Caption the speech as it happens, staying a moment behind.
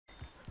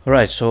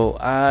Right, so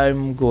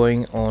I'm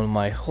going on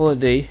my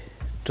holiday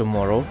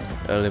tomorrow,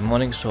 early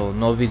morning, so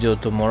no video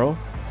tomorrow,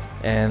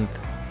 and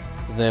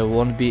there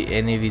won't be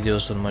any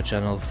videos on my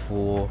channel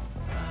for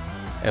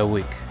a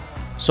week.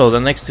 So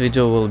the next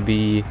video will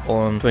be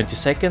on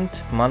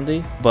 22nd,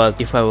 Monday, but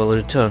if I will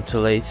return too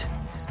late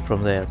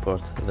from the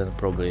airport, then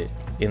probably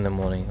in the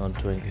morning on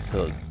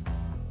 23rd.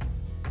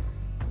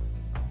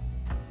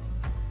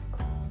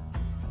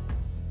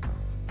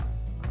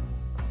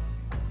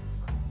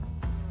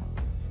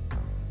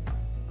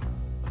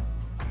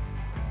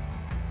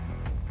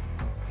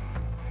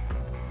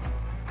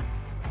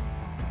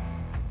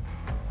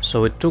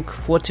 So it took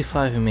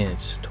 45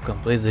 minutes to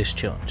complete this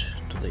challenge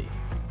today.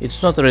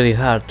 It's not really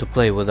hard to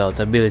play without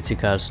ability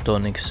cards,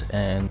 tonics,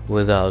 and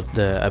without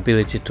the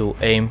ability to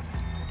aim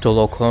to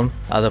lock on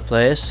other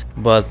players,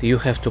 but you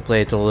have to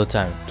play it all the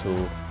time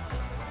to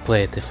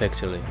play it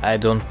effectively. I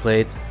don't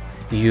play it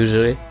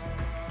usually,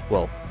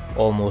 well,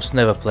 almost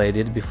never played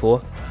it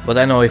before, but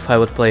I know if I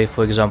would play,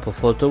 for example,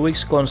 for 2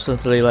 weeks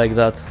constantly like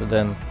that,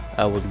 then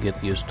I would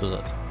get used to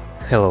that.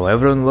 Hello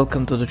everyone,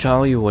 welcome to the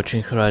channel, you're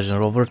watching Horizon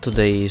Rover.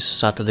 Today is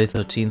Saturday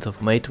 13th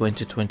of May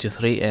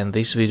 2023 and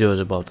this video is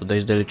about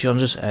today's daily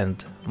challenges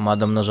and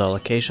Madame Nazar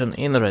location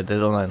in Red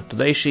Dead Online.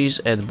 Today she is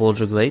at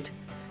Boulder Glade,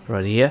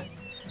 right here,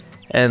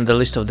 and the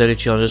list of daily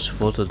challenges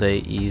for today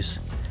is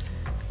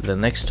the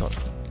next one.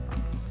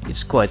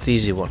 It's quite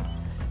easy one.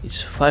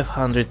 It's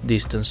 500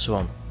 distance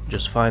swim.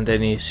 Just find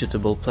any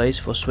suitable place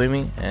for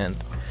swimming and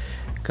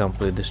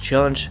complete this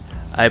challenge.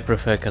 I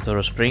prefer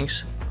Katoro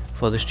Springs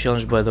for this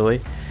challenge, by the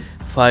way.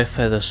 5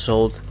 feathers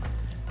sold,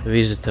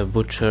 visit a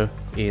butcher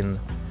in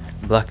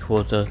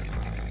Blackwater,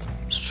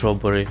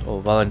 Strawberry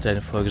or Valentine,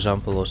 for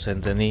example, or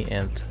Saint Denis,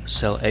 and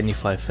sell any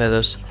 5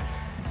 feathers.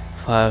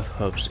 5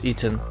 herbs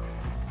eaten.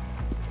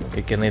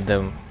 You can eat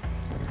them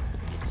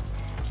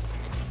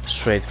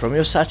straight from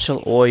your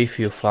satchel or if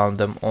you found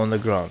them on the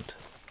ground.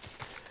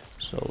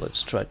 So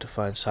let's try to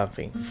find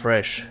something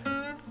fresh.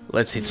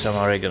 Let's eat some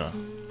oregano.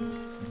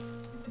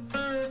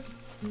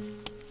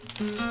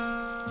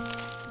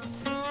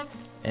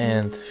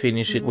 And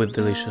finish it with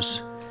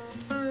delicious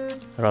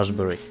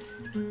raspberry.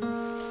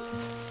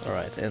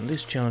 Alright, and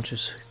this challenge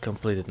is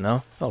completed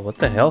now. Oh, what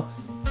the hell?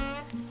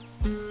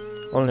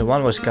 Only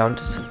one was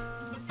counted.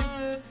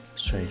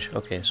 Strange.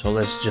 Okay, so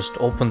let's just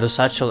open the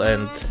satchel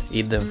and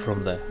eat them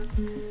from there.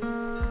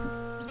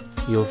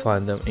 You'll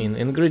find them in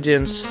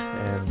ingredients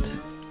and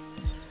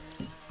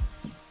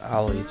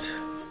I'll eat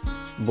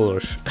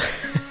bulrush.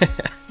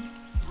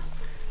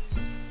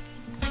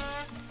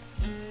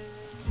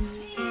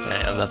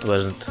 That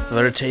wasn't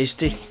very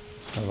tasty.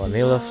 A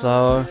vanilla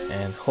flower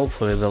and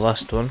hopefully the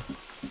last one.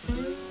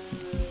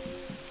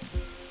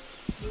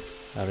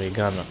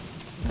 Oregano.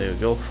 There you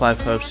go,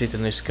 5 herbs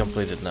eaten is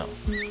completed now.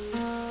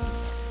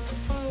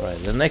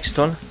 Right, the next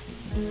one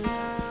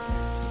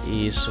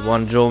is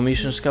 1 Joe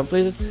missions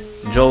completed.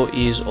 Joe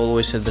is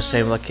always at the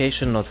same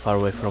location, not far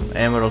away from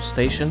Emerald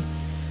Station.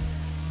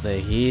 There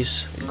he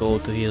is. Go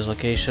to his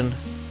location,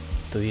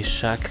 to his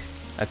shack,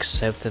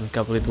 accept and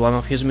complete one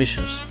of his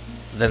missions.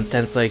 Then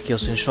 10 player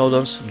kills in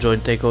showdowns,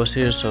 join takeover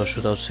series or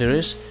shootout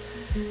series,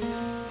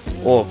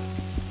 or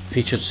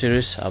featured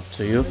series, up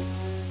to you.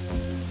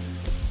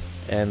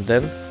 And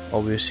then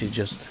obviously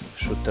just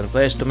shoot 10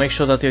 players. To make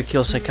sure that your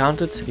kills are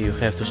counted, you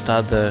have to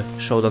start the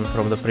showdown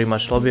from the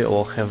pre-match lobby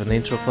or have an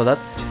intro for that.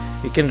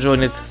 You can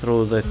join it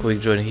through the quick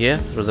join here,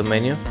 through the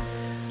menu.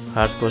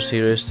 Hardcore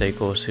series,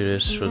 takeover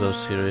series, shootout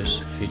series,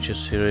 featured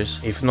series.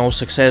 If no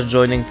success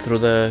joining through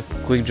the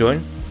quick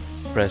join,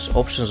 press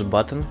options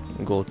button,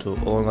 go to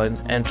online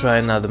and try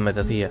another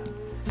method here.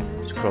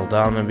 Scroll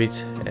down a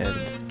bit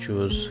and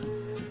choose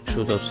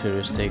shootout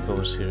series,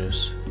 takeover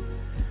series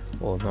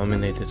or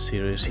nominated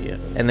series here.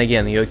 And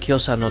again, your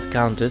kills are not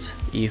counted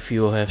if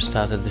you have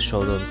started the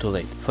showdown too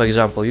late. For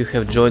example, you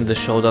have joined the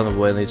showdown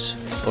when it's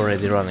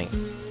already running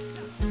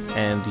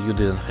and you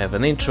didn't have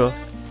an intro.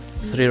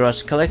 3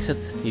 rats collected,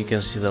 you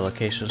can see the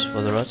locations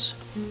for the rats.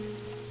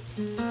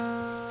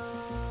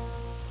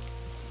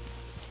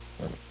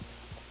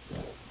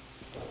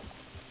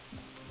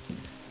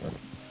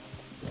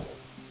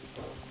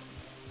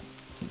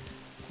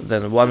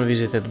 Then 1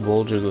 visited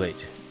Boulder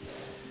Glade.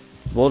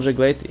 Boulder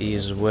Glade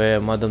is where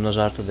Madame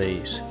Nazar today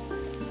is.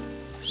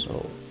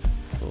 So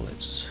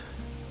let's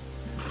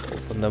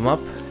open them up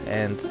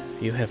and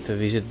you have to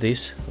visit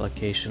this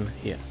location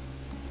here.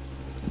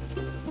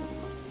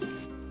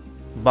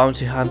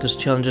 Bounty Hunters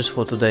challenges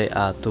for today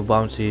are 2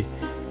 bounty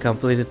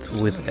completed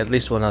with at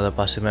least 1 other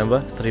passive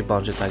member, 3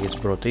 bounty targets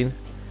brought in.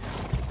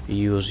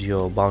 Use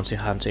your bounty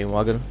hunting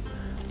wagon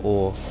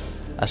or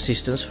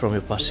assistance from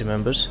your passive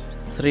members.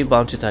 3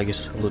 bounty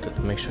targets looted,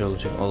 make sure you're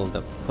looting all of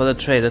them. For the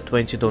trader,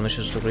 20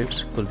 donations to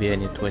grips, could be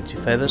any 20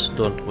 feathers,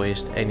 don't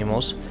waste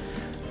animals.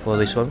 For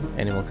this one,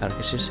 animal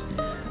carcasses.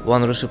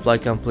 1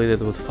 resupply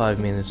completed with 5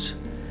 minutes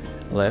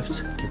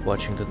left, keep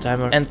watching the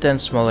timer. And 10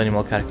 small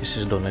animal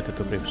carcasses donated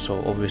to grips,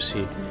 so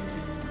obviously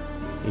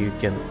you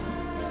can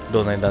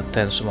donate that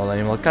 10 small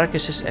animal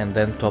carcasses and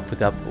then top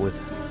it up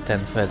with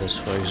 10 feathers,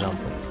 for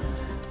example.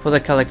 For the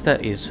collector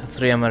is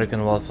 3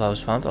 American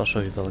wildflowers found, I'll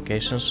show you the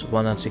locations,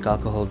 1 antique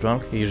alcohol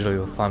drunk, usually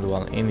you'll find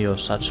one in your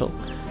satchel,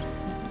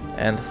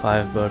 and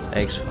 5 bird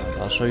eggs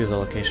found. I'll show you the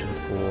location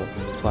for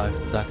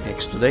 5 duck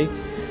eggs today.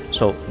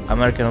 So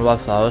American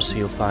wildflowers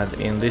you'll find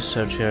in this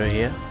search area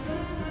here.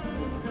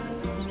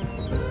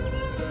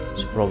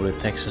 It's probably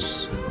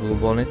Texas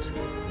bluebonnet.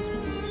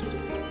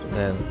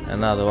 Then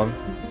another one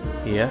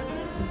here,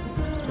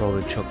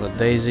 probably chocolate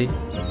daisy,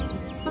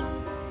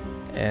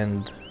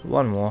 and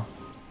one more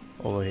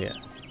over here.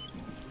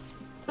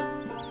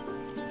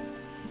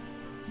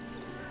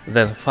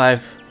 Then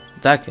 5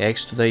 duck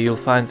eggs today you'll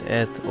find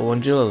at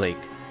Ovangilla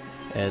Lake,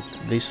 at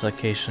this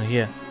location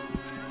here.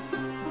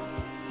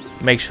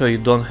 Make sure you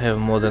don't have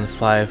more than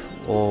 5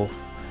 of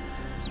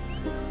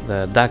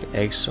the duck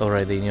eggs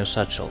already in your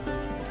satchel.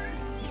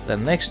 The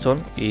next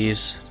one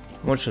is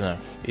Munchener.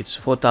 It's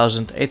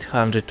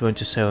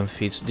 4,827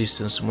 feet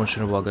distance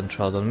Munchen wagon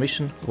trout on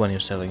mission. When you're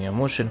selling your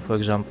Munchen, for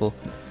example,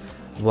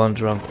 1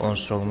 drunk on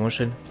strong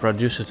Munchen,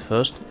 produce it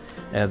first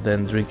and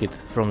then drink it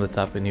from the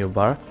tap in your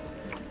bar.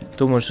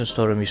 2 Munchen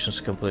story missions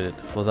completed.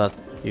 For that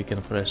you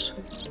can press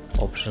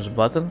options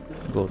button,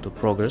 go to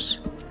progress,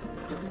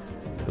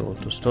 go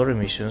to story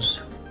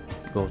missions,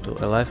 go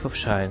to a life of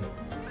shine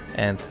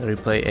and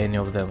replay any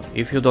of them.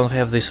 If you don't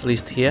have this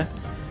list here,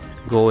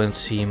 go and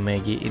see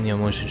Maggie in your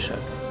Munchen shop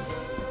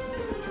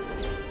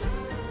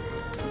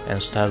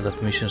and start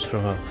that missions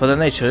from her. For the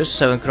natures,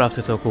 7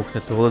 crafted or cooked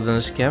at the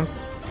wilderness camp,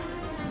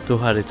 2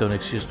 hardy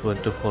tonics used when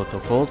too hot or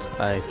cold.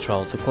 I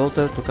tried to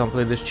coulter to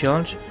complete this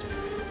challenge.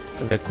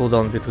 The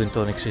cooldown between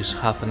tonics is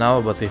half an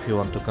hour, but if you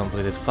want to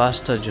complete it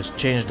faster, just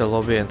change the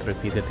lobby and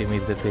repeat it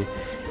immediately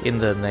in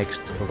the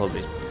next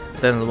lobby.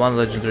 Then 1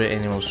 legendary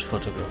animals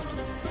photographed.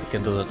 You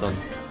can do that on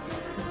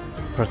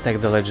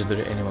Protect the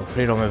Legendary Animal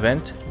free roam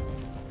event,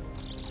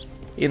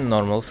 in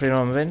normal free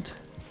roam event,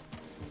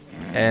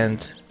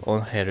 and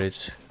on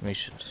Harriet's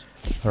missions.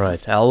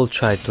 Alright, I will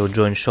try to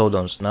join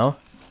showdowns now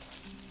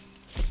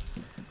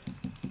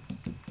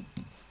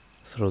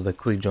through the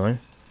quick join.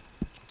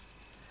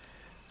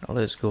 Now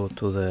let's go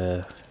to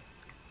the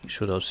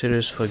shootout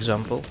series, for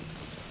example.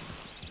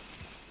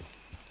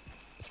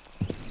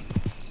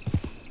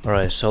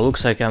 Alright, so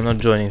looks like I'm not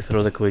joining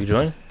through the quick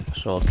join,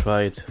 so I'll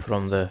try it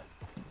from the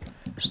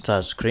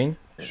start screen.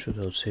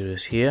 Shootout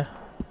series here.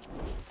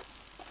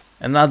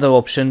 Another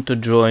option to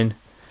join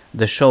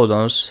the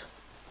showdowns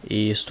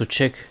is to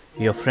check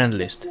your friend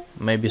list.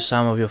 Maybe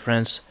some of your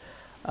friends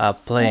are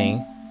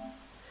playing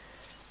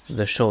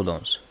the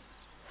showdowns.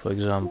 For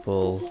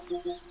example,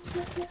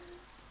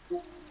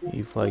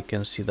 if I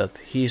can see that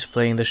he is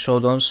playing the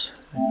showdowns,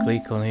 I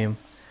click on him,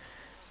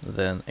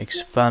 then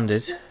expand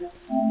it,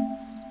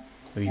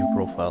 view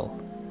profile,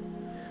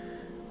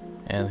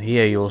 and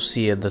here you'll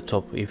see at the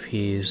top if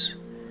he is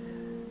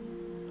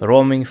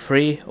roaming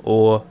free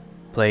or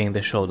playing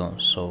the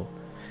showdowns. So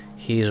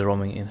he is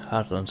roaming in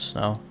Heartlands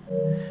now.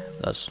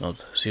 That's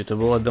not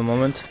suitable at the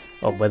moment.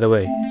 Oh, by the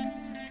way,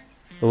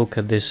 look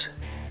at these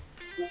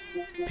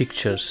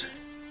pictures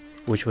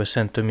which were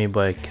sent to me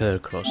by Killer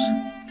Cross.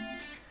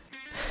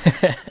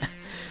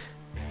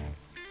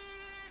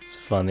 It's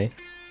funny.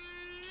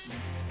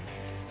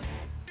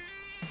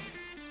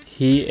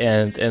 He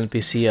and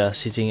NPC are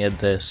sitting at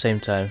the same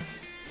time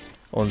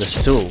on the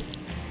stool.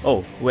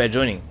 Oh, we're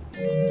joining.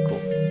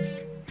 Cool.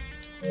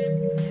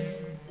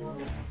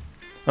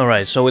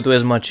 Alright, so it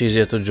was much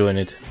easier to join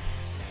it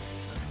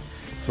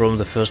from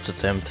the first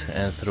attempt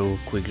and through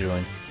quick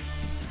join.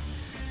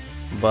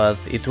 But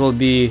it will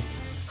be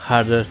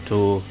harder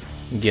to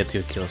get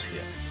your kills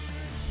here.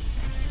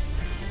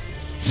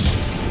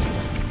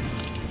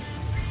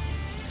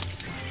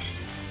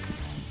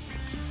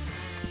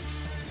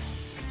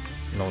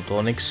 No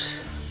tonics.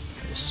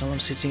 Is someone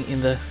sitting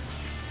in the...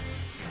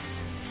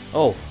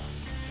 Oh!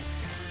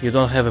 You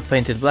don't have a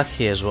painted black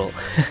here as well.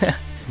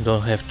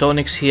 Don't have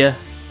tonics here.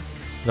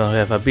 Don't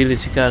have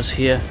ability cards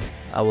here.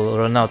 I will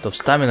run out of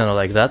stamina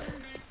like that.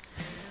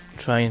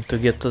 Trying to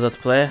get to that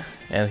player.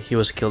 And he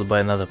was killed by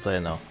another player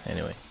now.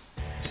 Anyway.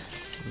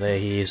 There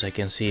he is, I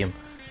can see him.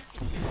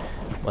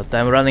 But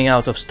I'm running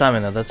out of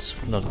stamina, that's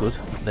not good.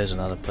 There's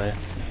another player.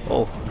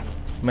 Oh,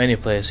 many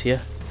players here.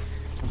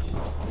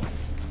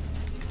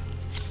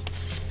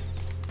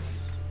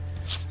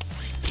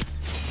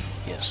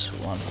 Yes,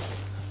 one.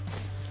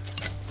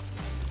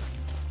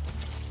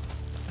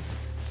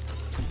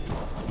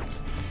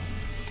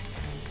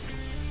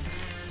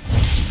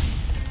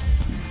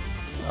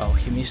 Oh,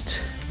 he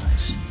missed.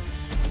 Nice.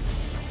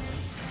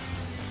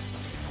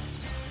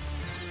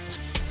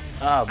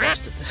 Ah,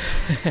 busted.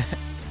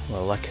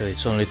 Well, luckily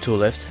it's only 2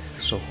 left,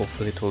 so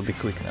hopefully it will be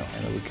quick now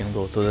and we can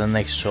go to the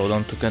next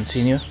showdown to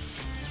continue.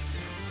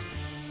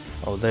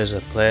 Oh, there's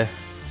a player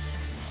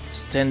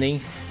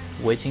standing,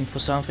 waiting for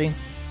something.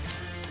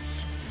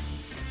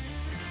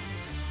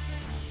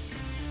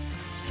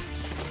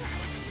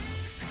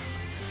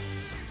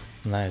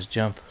 Nice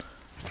jump.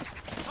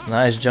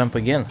 Nice jump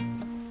again.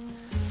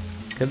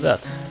 Look at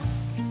that.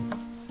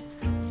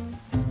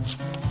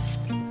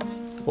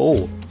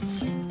 Oh.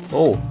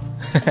 Oh.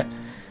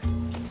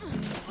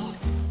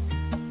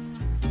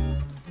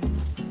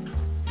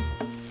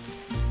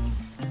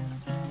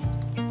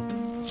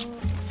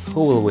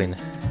 Who will win?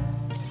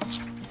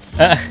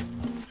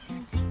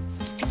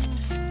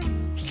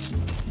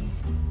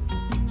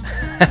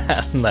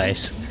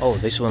 Nice. Oh,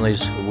 this one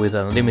is with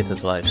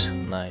unlimited lives.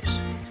 Nice.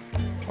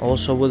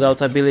 Also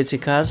without ability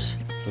cards.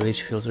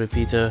 Leech field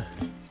repeater,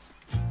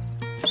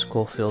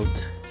 Schofield,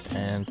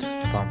 and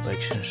pump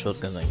action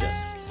shotgun I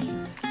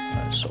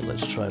got. So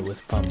let's try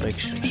with pump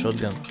action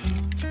shotgun.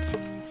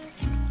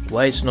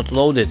 Why it's not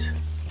loaded?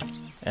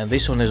 And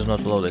this one is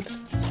not loaded.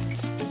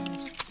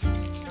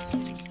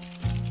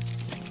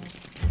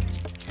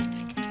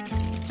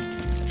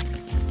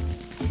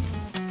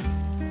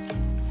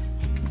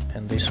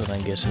 And this one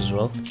I guess as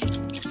well.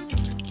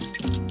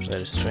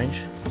 Very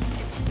strange.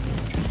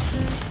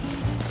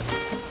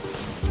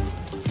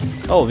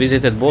 Oh,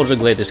 visited border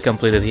glade is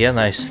completed here,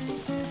 nice.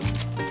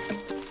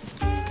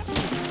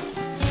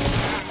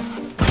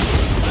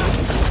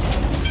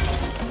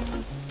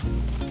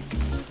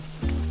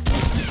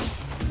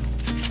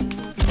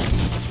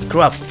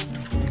 Crap!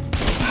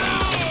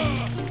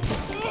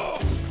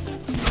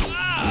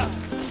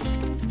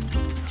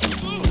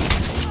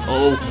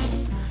 Oh!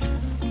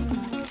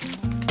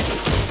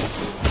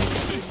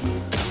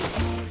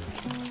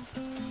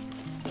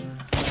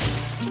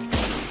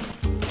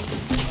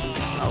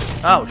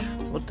 Ouch! Ouch!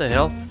 What the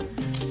hell?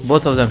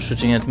 Both of them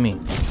shooting at me.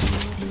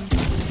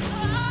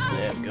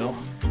 There we go.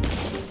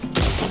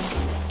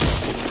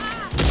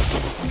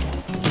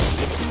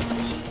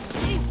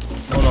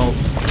 Oh no!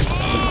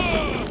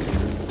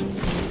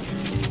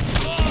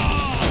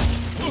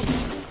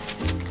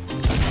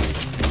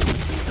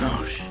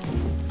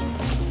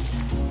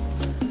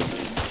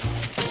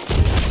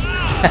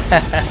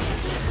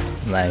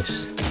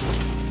 Nice.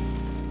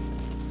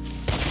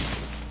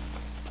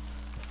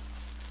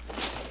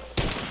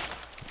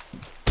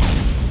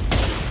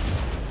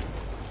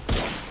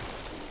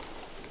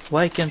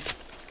 Why can't...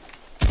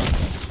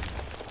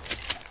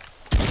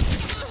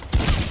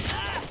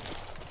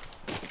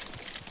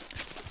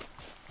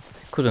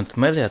 Couldn't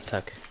melee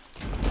attack.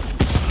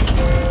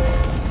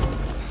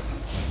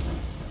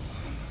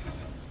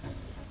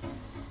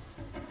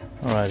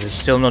 Alright, it's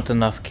still not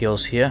enough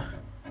kills here.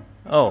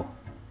 Oh.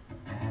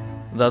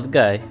 That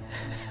guy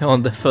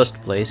on the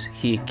first place,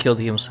 he killed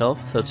himself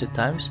 30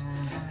 times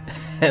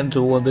and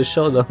won the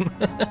showdown.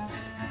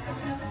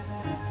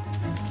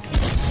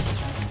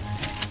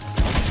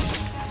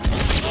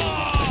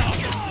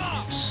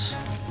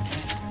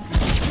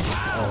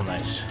 Oh,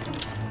 nice.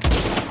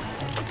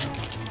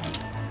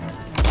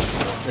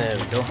 There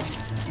we go.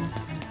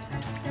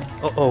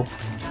 Uh-oh.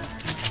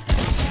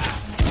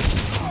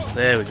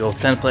 There we go.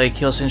 10 player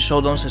kills in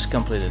showdowns is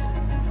completed.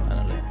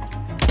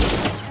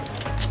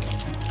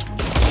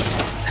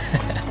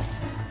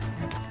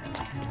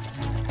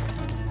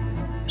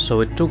 So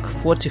it took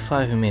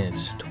 45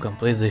 minutes to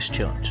complete this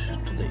challenge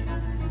today.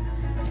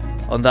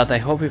 On that, I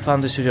hope you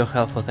found this video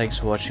helpful. Thanks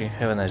for watching,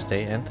 have a nice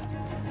day and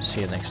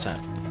see you next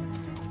time.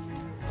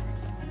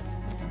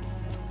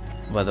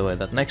 By the way,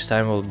 that next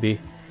time will be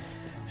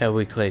a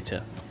week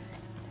later.